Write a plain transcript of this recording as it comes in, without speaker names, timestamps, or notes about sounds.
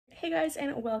Hey guys,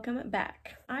 and welcome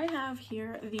back. I have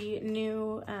here the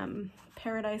new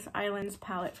Paradise Islands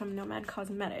palette from Nomad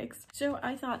Cosmetics. So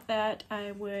I thought that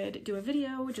I would do a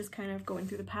video just kind of going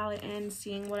through the palette and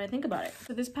seeing what I think about it.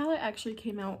 So this palette actually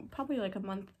came out probably like a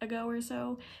month ago or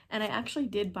so, and I actually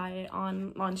did buy it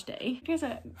on launch day. Here's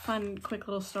a fun quick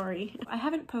little story. I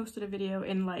haven't posted a video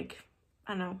in like,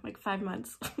 I don't know, like 5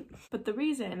 months. But the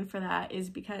reason for that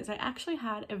is because I actually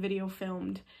had a video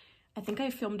filmed. I think I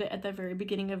filmed it at the very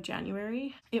beginning of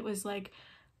January. It was like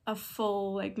a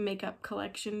full like makeup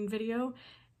collection video,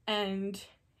 and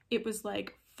it was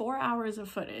like 4 hours of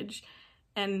footage,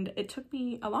 and it took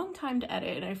me a long time to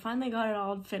edit, and I finally got it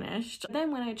all finished.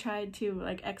 Then when I tried to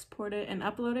like export it and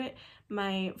upload it,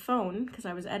 my phone, because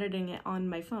I was editing it on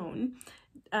my phone,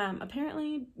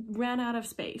 apparently ran out of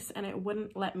space and it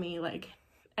wouldn't let me like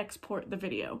export the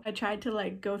video. I tried to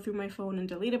like go through my phone and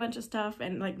delete a bunch of stuff,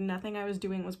 and like nothing I was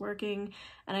doing was working,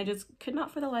 and I just could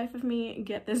not for the life of me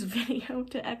get this video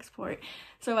to export.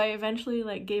 So I eventually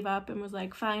like gave up and was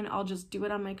like, fine, I'll just do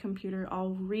it on my computer.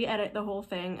 I'll re-edit the whole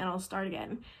thing and I'll start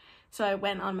again. So I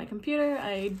went on my computer,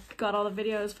 I got all the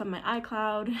videos from my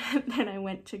iCloud, then I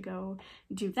went to go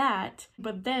do that.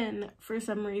 But then, for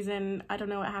some reason, I don't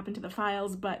know what happened to the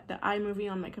files, but the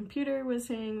iMovie on my computer was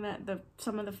saying that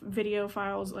some of the video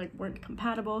files like weren't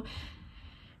compatible.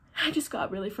 I just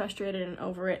got really frustrated and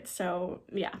over it, so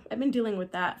yeah, I've been dealing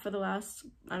with that for the last,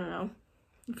 I don't know,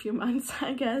 a few months,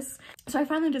 I guess. So I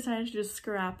finally decided to just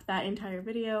scrap that entire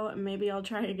video. Maybe I'll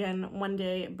try again one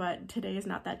day, but today is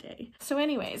not that day. So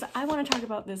anyways, I want to talk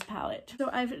about this palette. So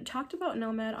I've talked about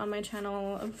Nomad on my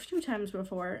channel a few times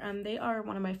before, and they are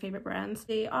one of my favorite brands.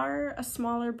 They are a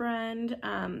smaller brand,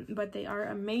 but they are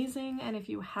amazing, and if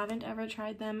you haven't ever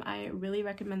tried them, I really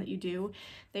recommend that you do.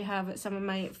 They have some of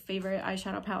my favorite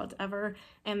eyeshadow palettes ever,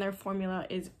 and their formula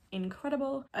is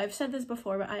incredible. I've said this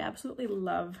before, but I absolutely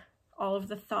love all of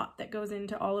the thought that goes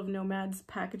into all of Nomad's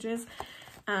packages.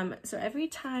 So every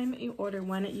time you order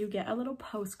one, you get a little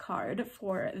postcard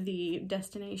for the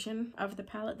destination of the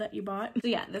palette that you bought. So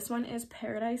yeah, this one is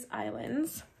Paradise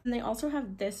Islands. And they also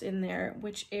have this in there,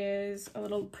 which is a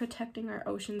little Protecting Our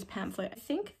Oceans pamphlet. I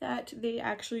think that they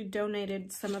actually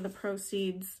donated some of the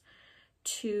proceeds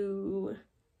to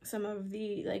some of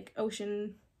the like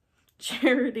ocean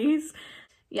charities.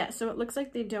 Yeah, so it looks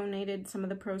like they donated some of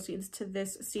the proceeds to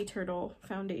this sea turtle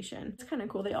foundation. It's kind of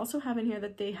cool. They also have in here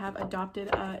that they have adopted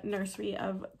a nursery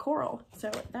of coral,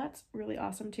 so that's really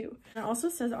awesome too. It also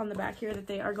says on the back here that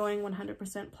they are going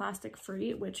 100% plastic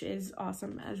free, which is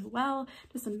awesome as well.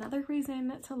 Just another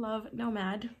reason to love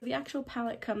Nomad. The actual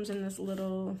palette comes in this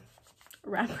little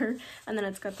wrapper, and then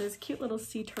it's got this cute little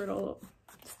sea turtle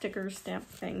sticker stamp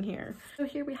thing here. So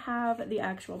here we have the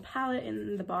actual palette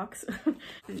in the box.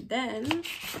 And then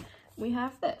we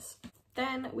have this.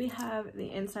 Then we have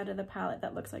the inside of the palette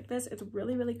that looks like this. It's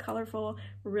really, really colorful,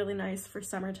 really nice for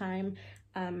summertime.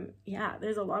 Yeah,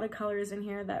 there's a lot of colors in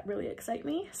here that really excite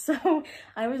me. So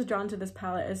I was drawn to this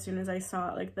palette as soon as I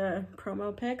saw like the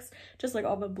promo pics. Just like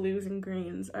all the blues and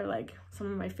greens are like some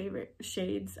of my favorite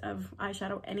shades of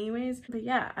eyeshadow anyways. But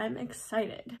yeah, I'm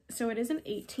excited. So it is an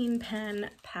 18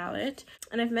 pan palette,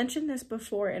 and I've mentioned this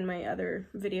before in my other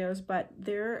videos, but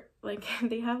they're like,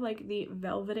 they have like the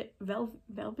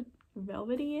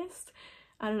velvetiest,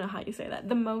 I don't know how you say that,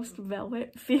 the most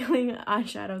velvet feeling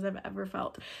eyeshadows I've ever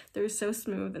felt. They're so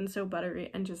smooth and so buttery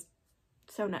and just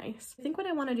so nice. I think what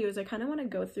I want to do is I kind of want to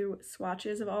go through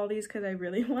swatches of all these because I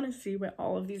really want to see what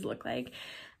all of these look like.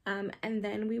 And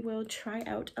then we will try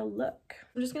out a look.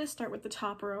 I'm just going to start with the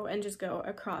top row and just go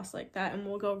across like that, and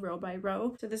we'll go row by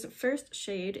row. So this first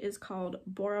shade is called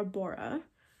Bora Bora.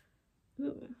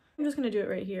 Ooh. I'm just going to do it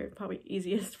right here, probably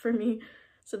easiest for me.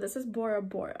 So this is Bora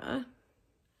Bora.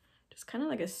 Just kind of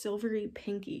like a silvery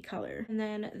pinky color. And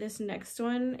then this next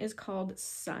one is called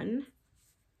Sun.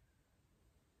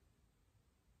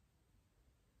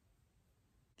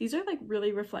 These are like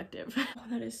really reflective. Oh,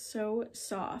 that is so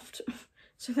soft.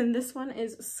 So then this one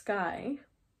is Sky.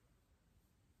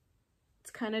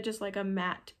 It's kind of just like a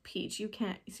matte peach. You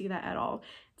can't see that at all.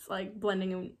 It's like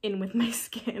blending in with my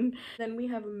skin. Then we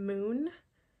have Moon.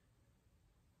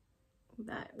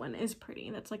 That one is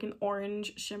pretty. That's like an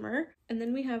orange shimmer. And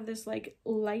then we have this like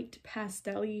light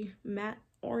pastel-y matte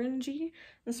orangey.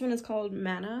 This one is called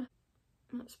Mana.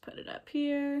 Let's put it up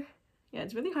here. Yeah,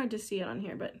 it's really hard to see it on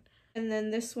here, but... And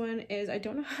then this one is, I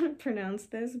don't know how to pronounce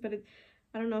this, but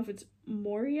I don't know if it's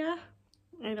Moria.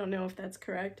 I don't know if that's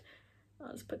correct.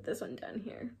 Let's put this one down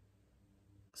here.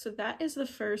 So that is the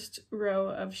first row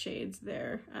of shades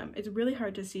there. It's really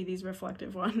hard to see these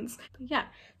reflective ones. But yeah,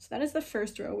 so that is the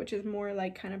first row, which is more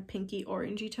like kind of pinky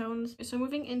orangey tones. So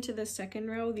moving into the second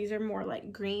row, these are more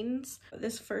like greens.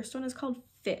 This first one is called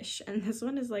Fish, and this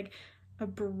one is like a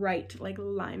bright like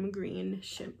lime green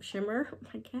shimmer.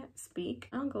 I can't speak.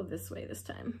 I'll go this way this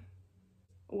time.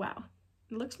 Wow.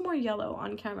 It looks more yellow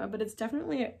on camera, but it's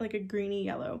definitely like a greeny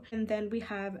yellow. And then we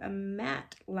have a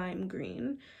matte lime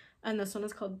green, and this one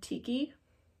is called Tiki.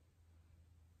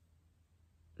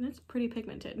 And it's pretty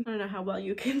pigmented. I don't know how well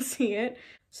you can see it.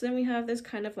 So then we have this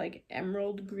kind of like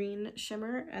emerald green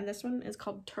shimmer, and this one is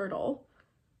called Turtle.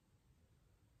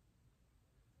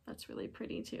 That's really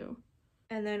pretty too.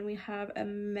 And then we have a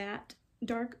matte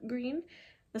dark green.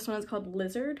 This one is called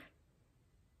Lizard.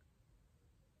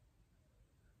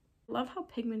 Love how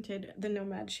pigmented the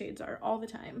Nomad shades are all the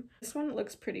time. This one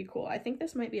looks pretty cool. I think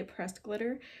this might be a pressed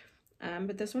glitter,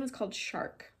 but this one is called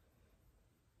Shark.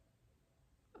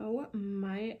 Oh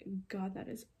my god, that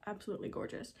is absolutely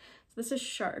gorgeous. So this is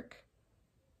Shark.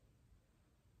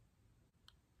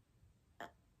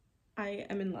 I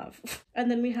am in love. And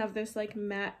then we have this like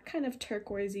matte kind of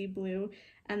turquoisey blue,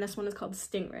 and this one is called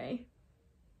Stingray.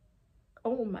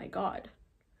 Oh my god.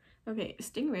 Okay,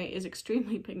 Stingray is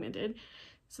extremely pigmented.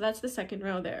 So that's the second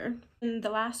row there. In the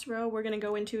last row we're gonna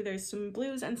go into, there's some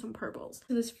blues and some purples.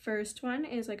 So this first one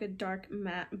is like a dark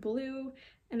matte blue.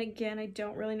 And again, I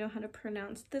don't really know how to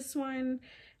pronounce this one.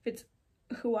 If it's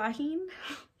Huahin,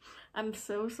 I'm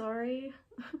so sorry.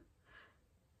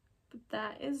 But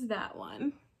that is that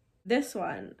one. This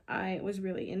one I was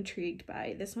really intrigued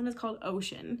by. This one is called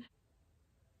Ocean.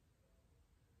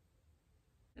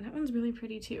 And that one's really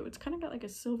pretty too. It's kind of got like a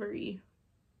silvery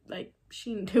like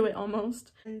sheen to it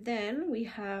almost. And then we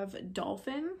have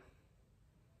Dolphin.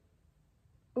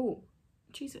 Oh,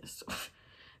 Jesus.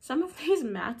 Some of these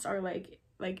mattes are like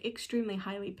extremely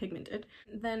highly pigmented.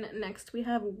 Then next we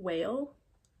have Whale.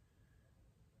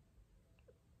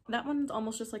 That one's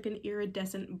almost just like an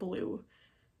iridescent blue.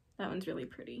 That one's really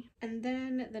pretty. And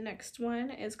then the next one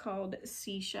is called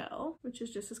Seashell, which is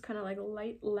just this kind of like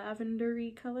light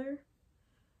lavendery color.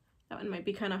 That one might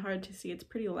be kind of hard to see. It's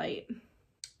pretty light.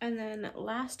 And then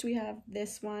last we have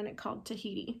this one called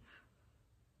Tahiti.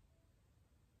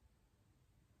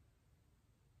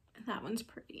 That one's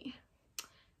pretty.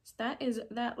 So that is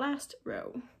that last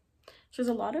row. So there's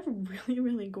a lot of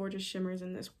really gorgeous shimmers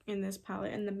in this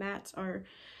palette, and the mattes are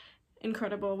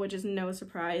incredible, which is no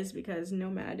surprise because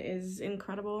Nomad is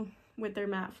incredible with their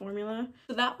matte formula.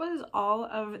 So that was all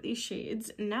of these shades.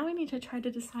 Now I need to try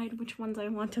to decide which ones I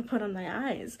want to put on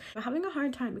my eyes. I'm having a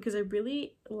hard time because I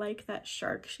really like that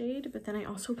Shark shade, but then I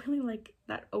also really like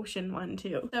that Ocean one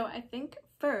too. So I think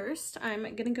first I'm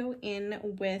gonna go in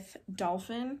with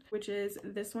Dolphin, which is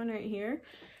this one right here.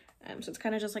 So it's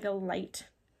kind of just like a light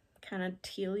kind of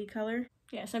tealy color.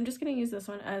 Yeah, so I'm just gonna use this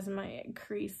one as my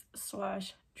crease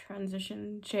slash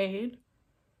transition shade.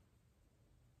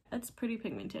 That's pretty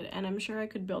pigmented, and I'm sure I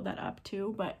could build that up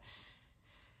too, but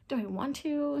do I want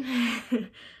to?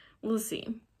 We'll see.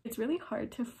 It's really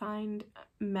hard to find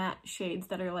matte shades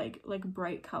that are like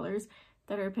bright colors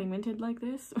that are pigmented like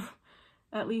this.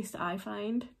 At least I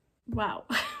find. Wow.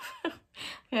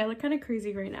 Okay, I look kind of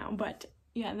crazy right now, but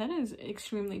yeah, that is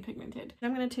extremely pigmented.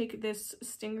 I'm gonna take this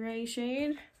Stingray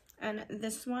shade, and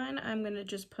this one I'm gonna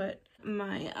just put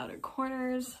my outer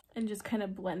corners and just kind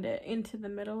of blend it into the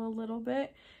middle a little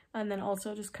bit, and then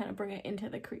also just kind of bring it into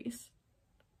the crease.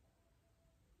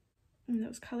 And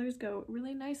those colors go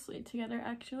really nicely together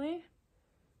actually.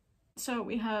 So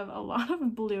we have a lot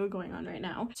of blue going on right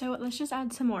now. So let's just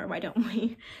add some more, why don't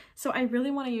we? So I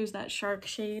really want to use that Shark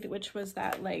shade, which was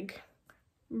that like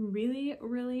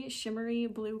really shimmery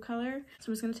blue color. So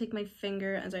I'm just going to take my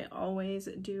finger, as I always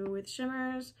do with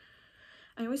shimmers.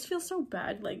 I always feel so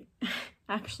bad like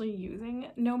actually using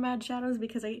Nomad shadows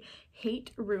because I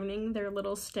hate ruining their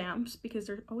little stamps because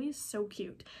they're always so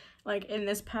cute. Like in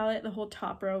this palette, the whole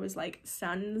top row is like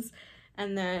suns,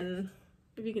 and then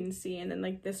if you can see, and then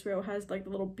like this row has like the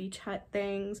little beach hut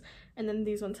things, and then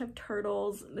these ones have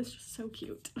turtles. It's just so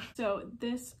cute. So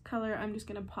this color I'm just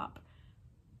gonna pop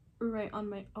right on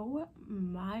my, oh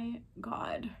my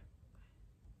god.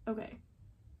 Okay.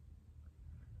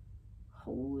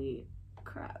 Holy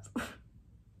crap.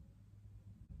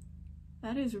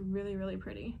 That is really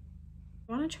pretty.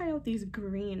 I want to try out these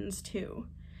greens too.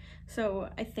 So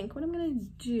I think what I'm gonna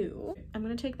do, I'm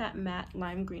gonna take that matte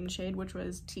lime green shade, which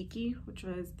was Tiki, which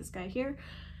was this guy here,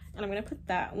 and I'm gonna put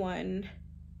that one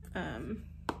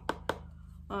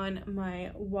on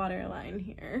my waterline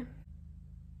here.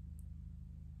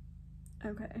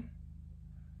 Okay.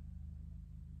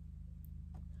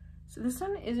 So this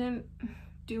one isn't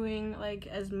doing like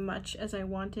as much as I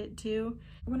want it to.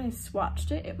 When I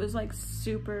swatched it, it was like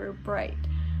super bright,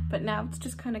 but now it's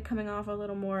just kind of coming off a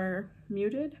little more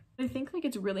muted. I think like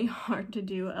it's really hard to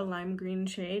do a lime green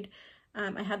shade.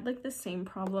 I had like the same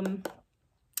problem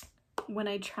when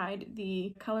I tried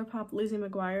the ColourPop Lizzie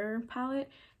McGuire palette.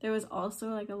 There was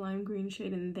also like a lime green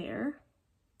shade in there,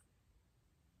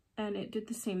 and it did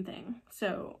the same thing.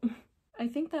 So I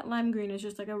think that lime green is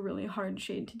just like a really hard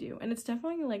shade to do, and it's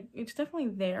definitely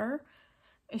there.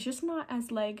 It's just not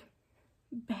as like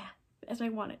bad as I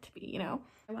want it to be, you know?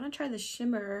 I want to try the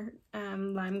shimmer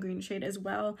lime green shade as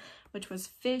well, which was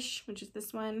Fish, which is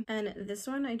this one. And this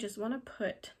one I just want to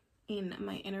put in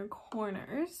my inner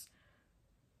corners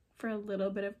for a little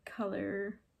bit of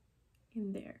color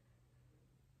in there.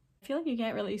 I feel like you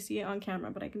can't really see it on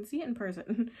camera, but I can see it in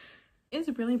person. It's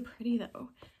really pretty though.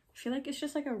 I feel like it's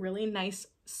just like a really nice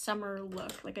summer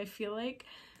look. Like I feel like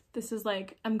this is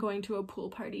like I'm going to a pool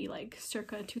party like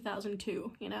circa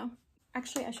 2002, you know?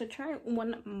 Actually, I should try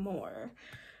one more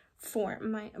for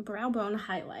my brow bone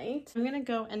highlight. I'm gonna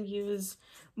go and use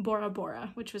Bora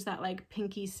Bora, which was that like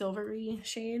pinky silvery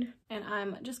shade. And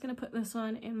I'm just gonna put this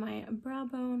one in my brow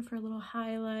bone for a little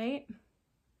highlight.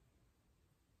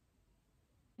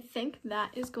 I think that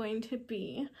is going to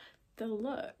be the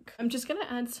look. I'm just gonna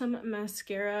add some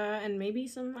mascara and maybe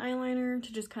some eyeliner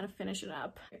to just kind of finish it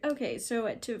up. Okay,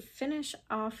 so to finish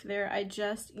off there, I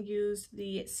just used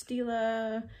the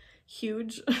Stila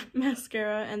Huge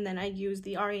mascara, and then I used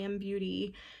the REM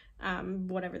Beauty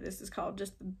whatever this is called,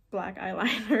 just the black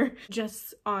eyeliner,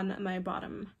 just on my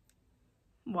bottom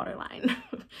waterline.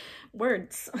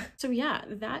 Words. So yeah,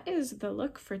 that is the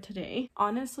look for today.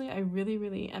 Honestly, I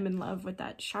really am in love with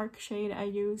that shark shade I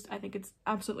used. I think it's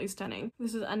absolutely stunning.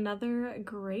 This is another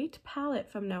great palette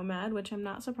from Nomad, which I'm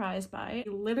not surprised by.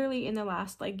 Literally in the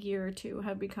last like year or two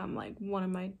have become like one of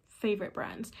my favorite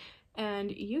brands,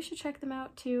 and you should check them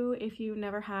out too if you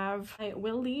never have. I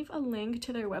will leave a link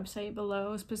to their website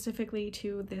below specifically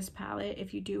to this palette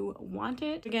if you do want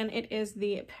it. Again, it is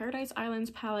the Paradise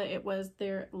Islands palette. It was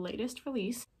their latest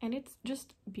release and it's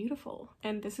just beautiful,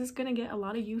 and this is gonna get a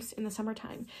lot of use in the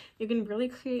summertime. You can really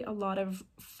create a lot of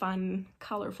fun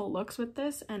colorful looks with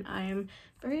this, and I'm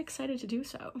very excited to do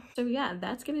so. So yeah,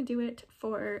 that's gonna do it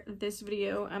for this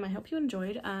video. I hope you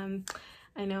enjoyed.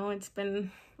 I know it's been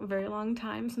a very long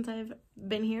time since I've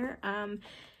been here.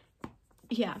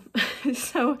 Yeah,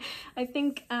 so I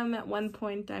think at one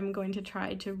point I'm going to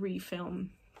try to refilm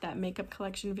that makeup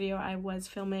collection video I was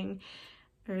filming,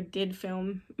 or did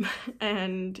film,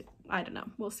 and I don't know,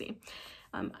 we'll see.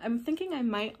 I'm thinking I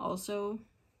might also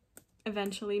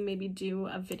eventually maybe do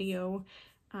a video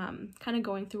kind of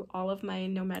going through all of my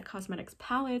Nomad Cosmetics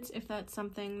palettes, if that's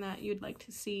something that you'd like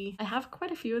to see. I have quite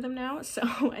a few of them now, so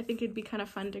I think it'd be kind of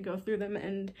fun to go through them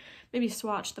and maybe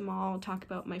swatch them all, talk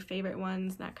about my favorite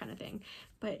ones, that kind of thing.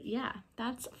 But yeah,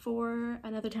 that's for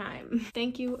another time.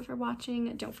 Thank you for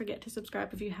watching. Don't forget to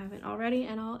subscribe if you haven't already,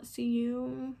 and I'll see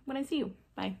you when I see you.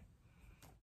 Bye.